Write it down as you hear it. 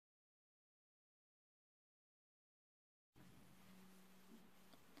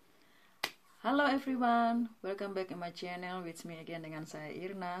Hello everyone, welcome back in my channel with me again dengan saya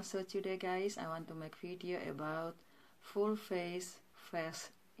Irna. So today guys, I want to make video about full face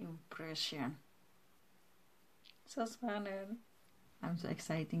first impression. So fun. I'm so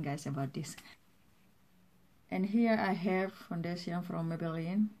excited guys about this. And here I have foundation from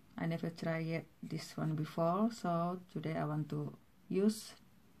Maybelline. I never tried yet this one before, so today I want to use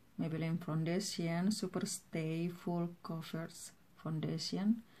Maybelline foundation SuperStay full coverage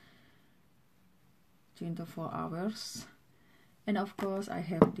foundation 24 hours. And of course I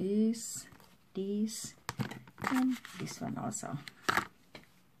have this and this one also.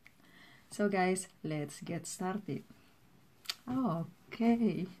 So guys, let's get started.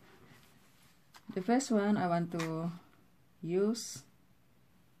 Okay, the first one I want to use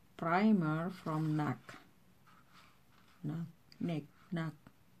primer from NAC.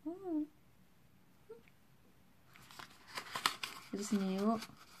 This is new.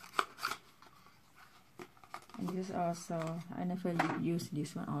 And this is also, I never used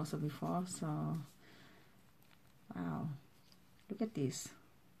this one also before, so wow, look at this.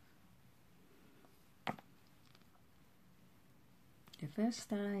 The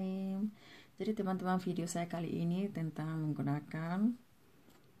first time. Jadi teman-teman, video saya kali ini tentang menggunakan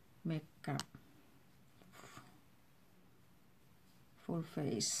makeup full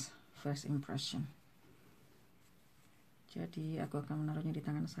face first impression. Jadi aku akan menaruhnya di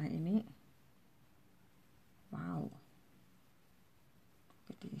tangan saya ini. Wow,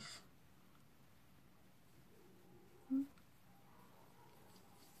 look at this.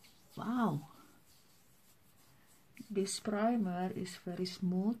 Wow, this primer is very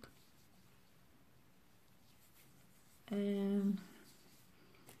smooth and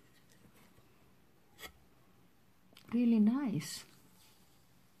really nice.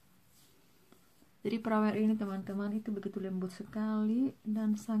 Jadi primer ini teman-teman itu begitu lembut sekali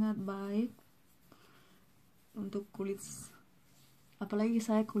dan sangat baik untuk kulit, apalagi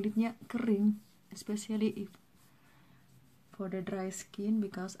saya kulitnya kering, especially if for the dry skin,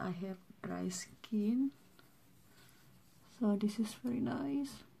 because I have dry skin, so this is very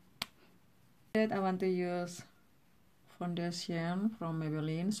nice. I want to use foundation from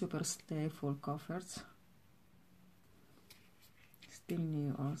Maybelline SuperStay full coverage, still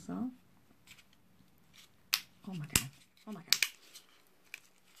new also. Oh my god, oh my god.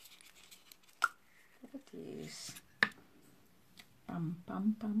 This pam.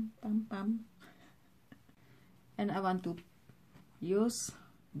 And I want to use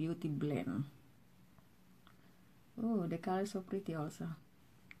beauty blend. Oh, the color is so pretty also.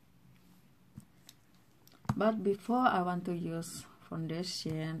 But before I want to use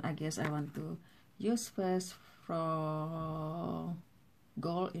foundation, I guess I want to use first from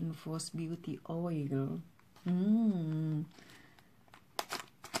Gold Infused Beauty Oil.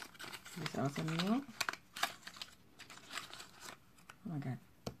 This is also new. Oh my god,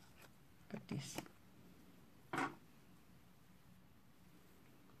 look at this.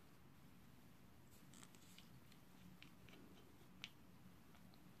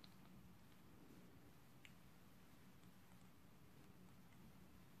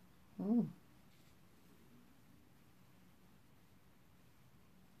 Oh,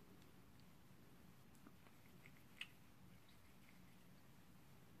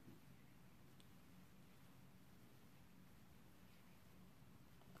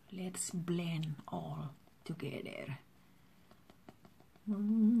 let's blend all together.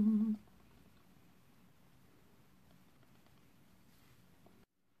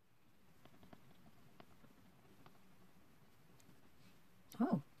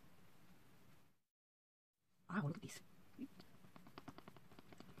 Oh, wow, look at this.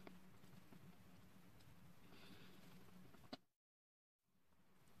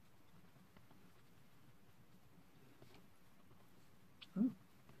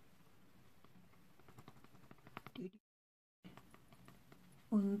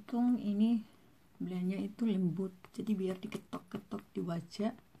 Untung ini blendnya itu lembut, jadi biar diketok-ketok di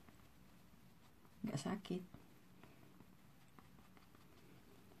wajah nggak sakit.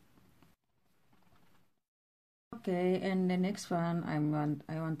 Okay, and the next one I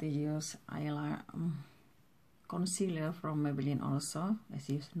want to use concealer from Maybelline also,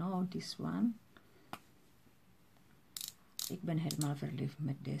 as you know, this one. Ik ben helemaal verliefd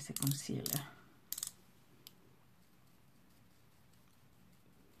met deze concealer.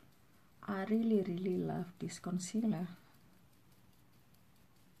 I really love this concealer.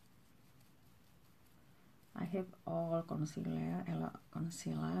 I have all concealer, a lot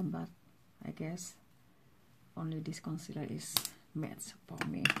concealer, but I guess only this concealer is match for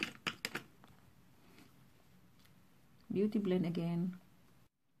me. Beauty blend again.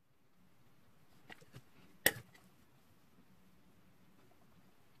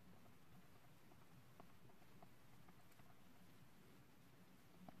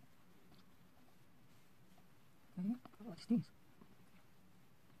 What is this?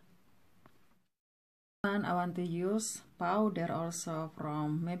 And I want to use powder also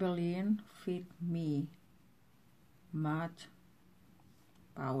from Maybelline Fit Me matte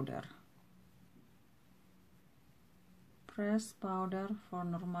powder. Press powder for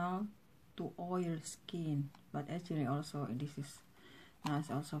normal to oil skin, but actually also this is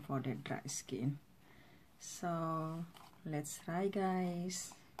nice also for the dry skin. So let's try,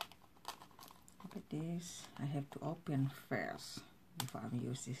 guys. Look at this. I have to open first before I'm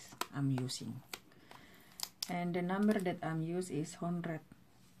using. And the number that I'm using is 120.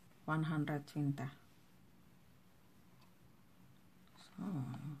 So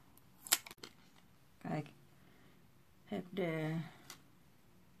I have the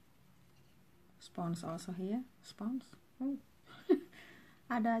sponge also here. Sponge. Oh.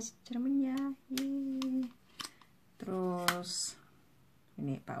 Ada cerminnya. Yeay. Terus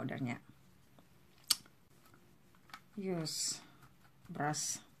ini powdernya. Use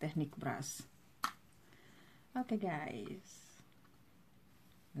brush, teknik brush. Okay, guys.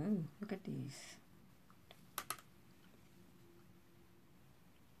 Oh, look at this.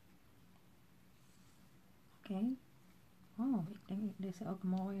 Okay. Oh, ik denk deze ook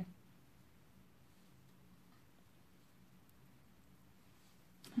mooi.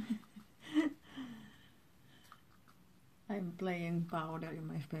 I'm playing powder in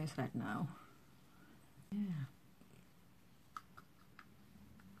my face right now. Yeah.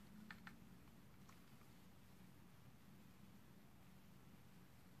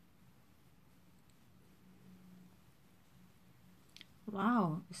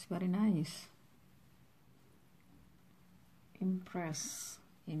 Wow, it's very nice. Impress.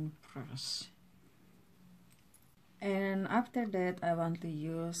 And after that, I want to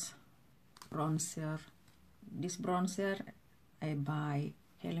use bronzer. This bronzer I buy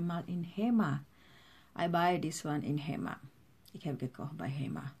helemaal in Hema. I buy this one in Hema. Ik heb gekocht bij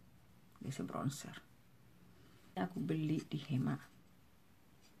Hema. Deze bronzer. Aku beli di Hema.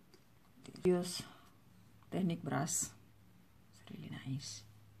 Use teknik brush. Really nice.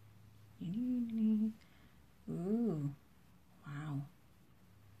 Ooh, wow.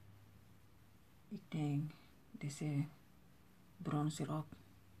 Ik denk deze bronzer ook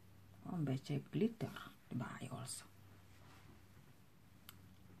een beetje glitter erbij also.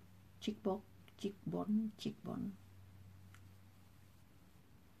 Cheekbone.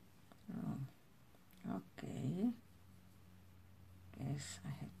 Oh, okay. Guess I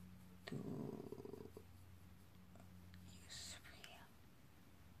have to use real.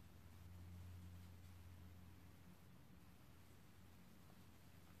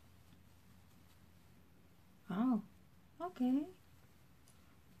 Oh, okay.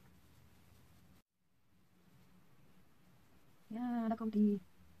 Ja, daar komt die.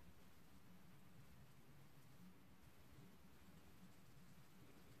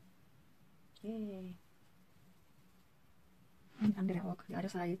 Yay. En andere ook, the other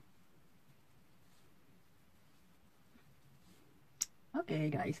side.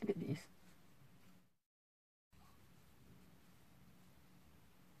 Okay, guys, look at this.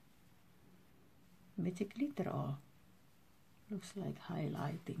 Een beetje glitter al. Looks like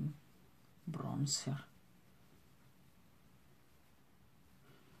highlighting bronzer.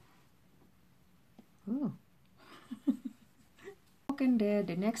 Oh. Okay, there.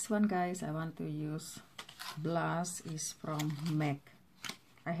 The next one, guys, I want to use blush is from MAC.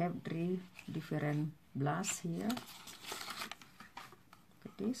 I have 3 different blush here. Look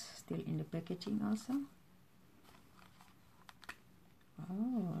at this, still in the packaging also.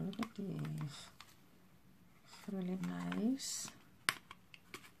 Oh, look at this. It's really nice.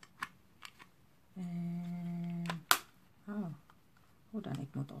 And oh, hoe dan?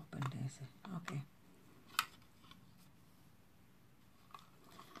 Ik moet open deze. Okay.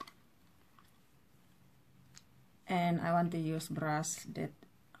 And I want to use brush that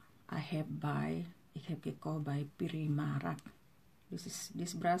I have buy. Ik heb gekocht bij Primark.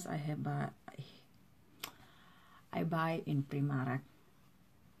 This brush I buy in Primark.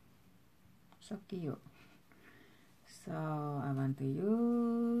 So cute. So I want to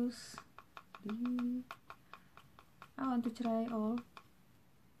use this. I want to try all.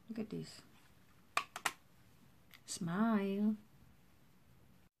 Look at this. Smile.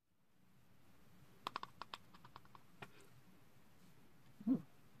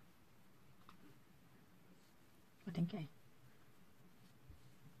 What think I?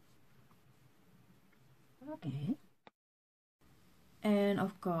 Okay. And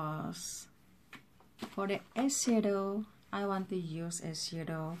of course, for the eyeshadow, I want to use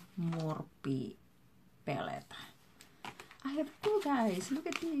eyeshadow MORPHE palette. I have 2, guys. Look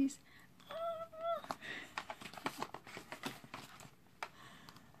at this.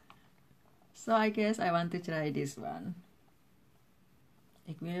 So I guess I want to try this one.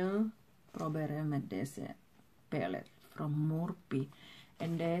 Ik wil proberen met deze palette from MORPHE.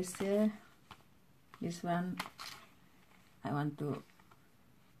 And this one I want to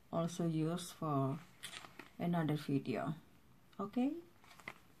also use for another video. Okay?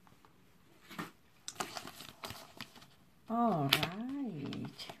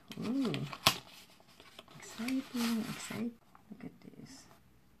 Alright. Ooh. Exciting. Look at this.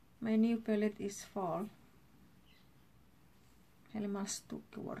 My new palette is fall. Helemaal stuk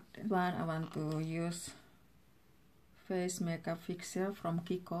geworden. One I want to use face makeup fixer from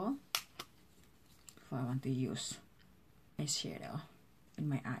Kiko. Before I want to use eyeshadow in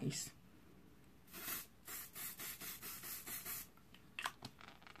my eyes.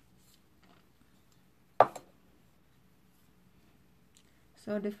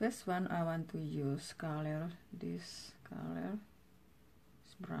 So the first one I want to use color, this color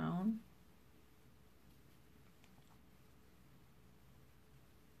is brown.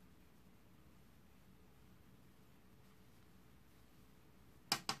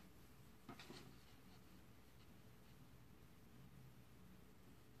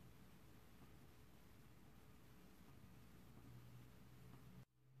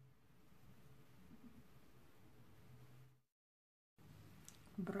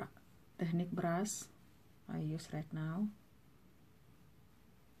 Technique brush I use right now.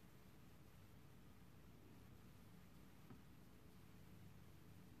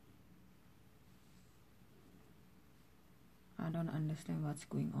 I don't understand what's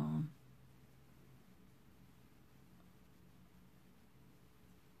going on.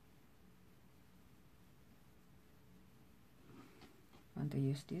 I want to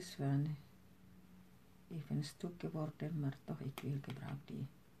use this one. Even stuk geworden, maar toch ik wil gebruik die.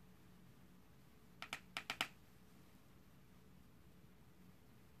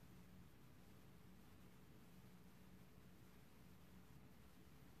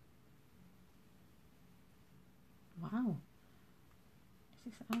 Wow,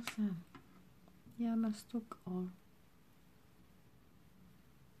 this is awesome. Ja, maar stuk al.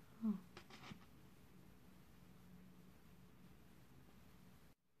 Oh.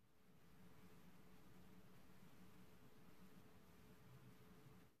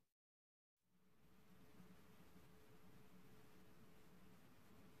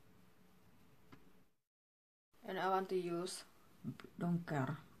 And I want to use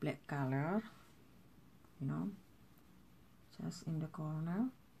donker black color, you know, just in the corner,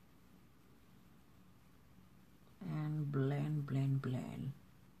 and blend.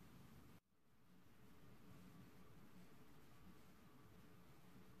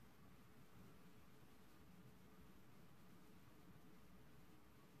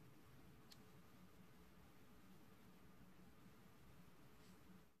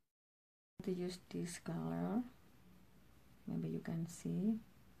 To use this color, maybe you can see,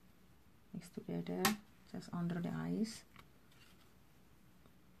 mix together just under the eyes.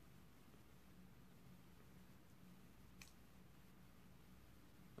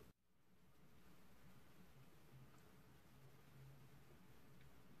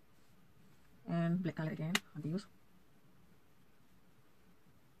 And black color again, I'll use.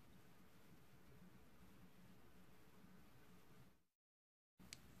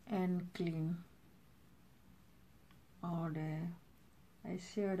 And clean all the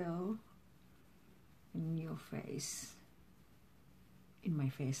eyeshadow in your face. In my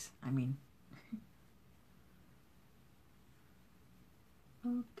face, I mean.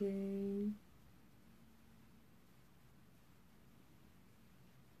 Okay.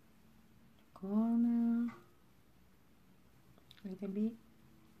 Corner. A little bit.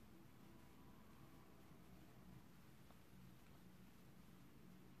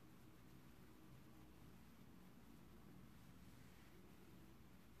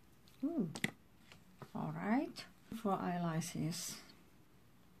 All right. For eyelashes,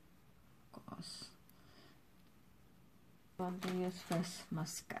 of course, I want to use first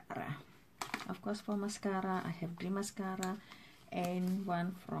mascara. Of course, for mascara, I have 3 mascara and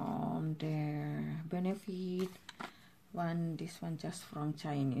one from the Benefit. This one just from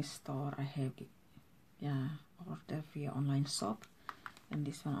Chinese store. I have ordered via online shop, and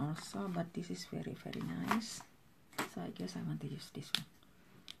this one also. But this is very nice. So I guess I want to use this one.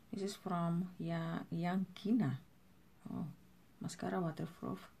 This is from Yanqina. Oh, mascara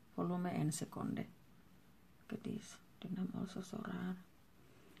waterproof, volume and seconde. Look at this. The name also so rare.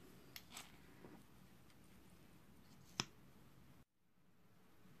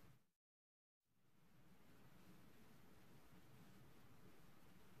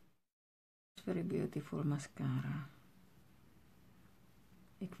 It's very beautiful mascara.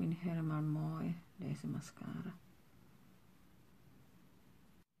 Ik vind helemaal mooi, deze mascara.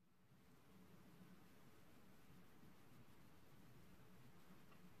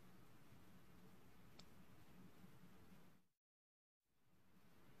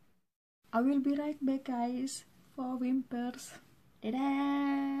 I will be right back, guys, for wimpers.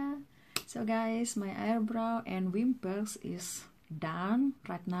 Ta-da! So guys, my eyebrow and wimpers is done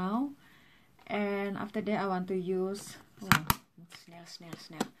right now. And after that, I want to use snail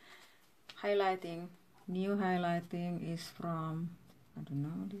highlighting. New highlighting is from, I don't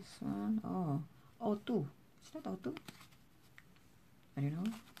know, this one. Oh, O2. It's not O2. I don't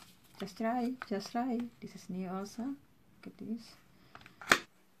know. Just try. This is new also. Look at this.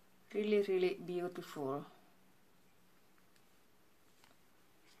 Really beautiful.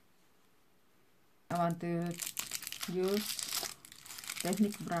 I want to use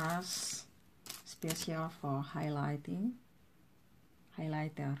technique brush special for highlighting.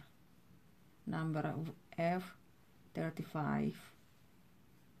 Highlighter number F35.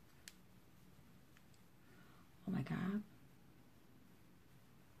 Oh my god.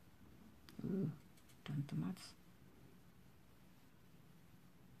 Ooh, done too much.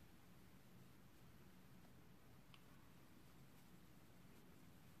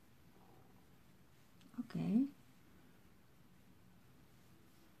 Okay.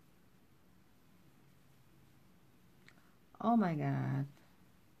 Oh my god.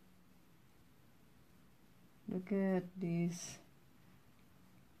 Look at this.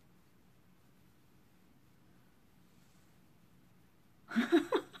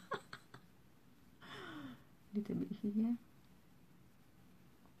 Little bit here.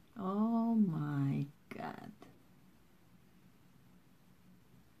 Oh my god.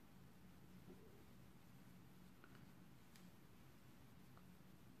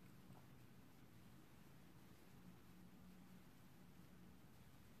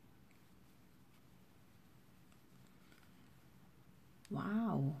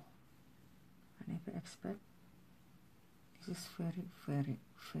 Wow. I never expect. This is very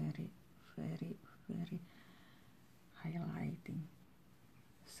highlighting.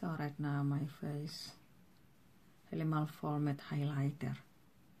 So right now my face Hema Volume highlighter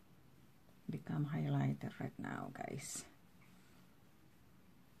become highlighter right now, guys.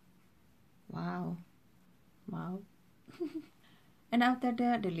 Wow. And after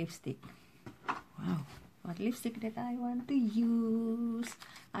that, the lipstick. Wow, what lipstick that I want to use?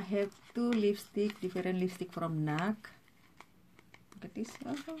 I have two lipstick, different lipstick from NAC. Look at this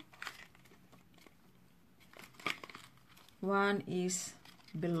also. One is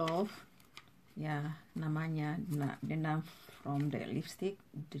Beloved, ya namanya, the name from the lipstick,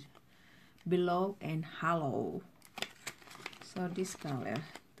 Beloved and Hollow. So this color,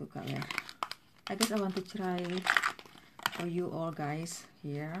 two color. I guess I want to try for you all guys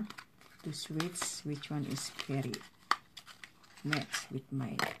here to switch which one is very match with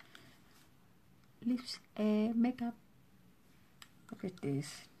my lips makeup. Look at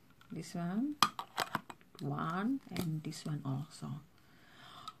this one, and this one also.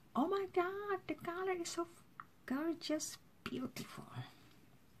 Oh my god, the color is so gorgeous, beautiful.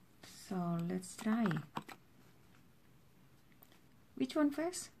 So let's try. Which one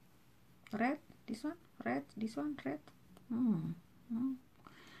first? Red, this one, red, this one, red.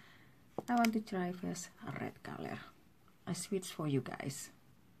 I want to try first a red color. I switch for you guys.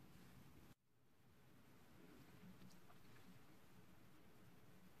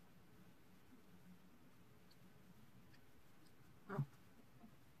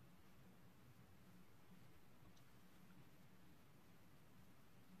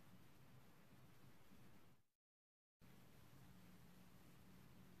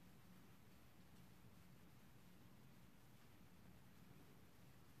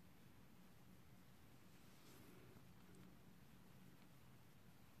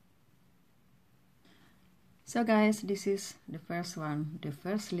 So guys, this is the first one, the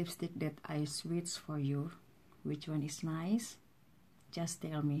first lipstick that I switch for you. Which one is nice? Just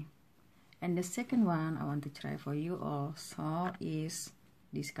tell me. And the second one I want to try for you also is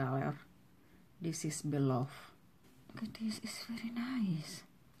this color. This is Beloved. Look at this, it's very nice.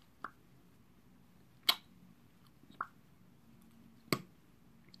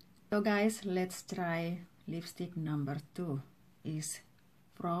 So guys, let's try lipstick number 2. Is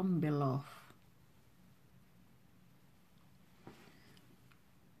from Beloved.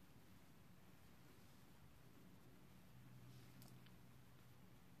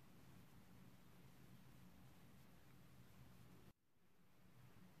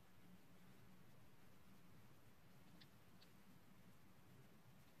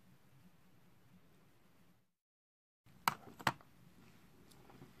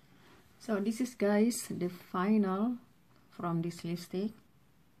 So this is, guys, the final from this lipstick.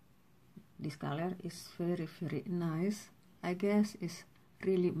 This color is very nice. I guess it's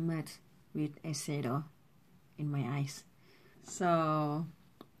really matched with eyeshadow in my eyes. So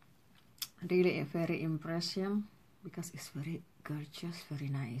really a very impression because it's very gorgeous,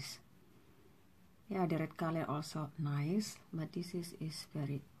 very nice. Yeah, the red color also nice, but this is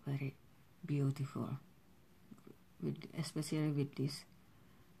very beautiful, especially with this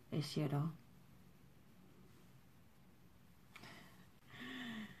eyeshadow.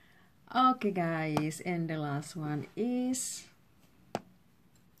 Okay, guys, and the last one is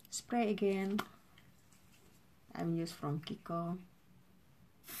spray again. I'm used from Kiko.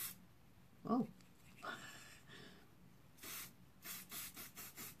 Oh.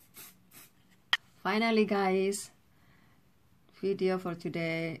 Finally, guys, video for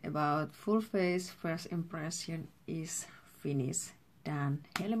today about full face first impression is finished dan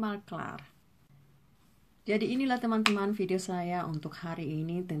helemaal klaar. Jadi inilah teman-teman video saya untuk hari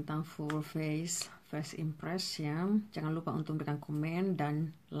ini tentang full face first impression. Jangan lupa untuk berikan komen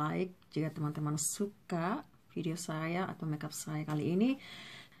dan like jika teman-teman suka video saya atau makeup saya kali ini.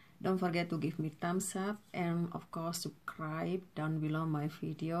 Don't forget to give me thumbs up and of course subscribe down below my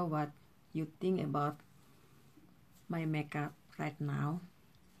video what you think about my makeup right now.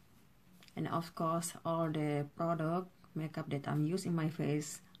 And of course all the product makeup that I'm using my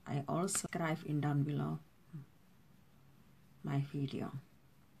face I also describe in down below my video.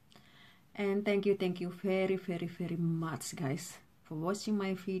 And thank you very much, guys, for watching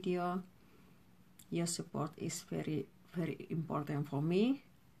my video. Your support is very important for me,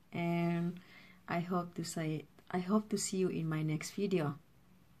 and I hope to see you in my next video.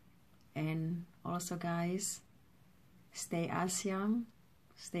 And also, guys, stay awesome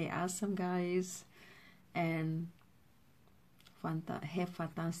guys, and have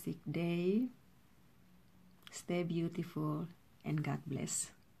fantastic day. Stay beautiful and God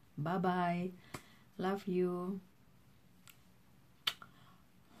bless. Bye bye. Love you.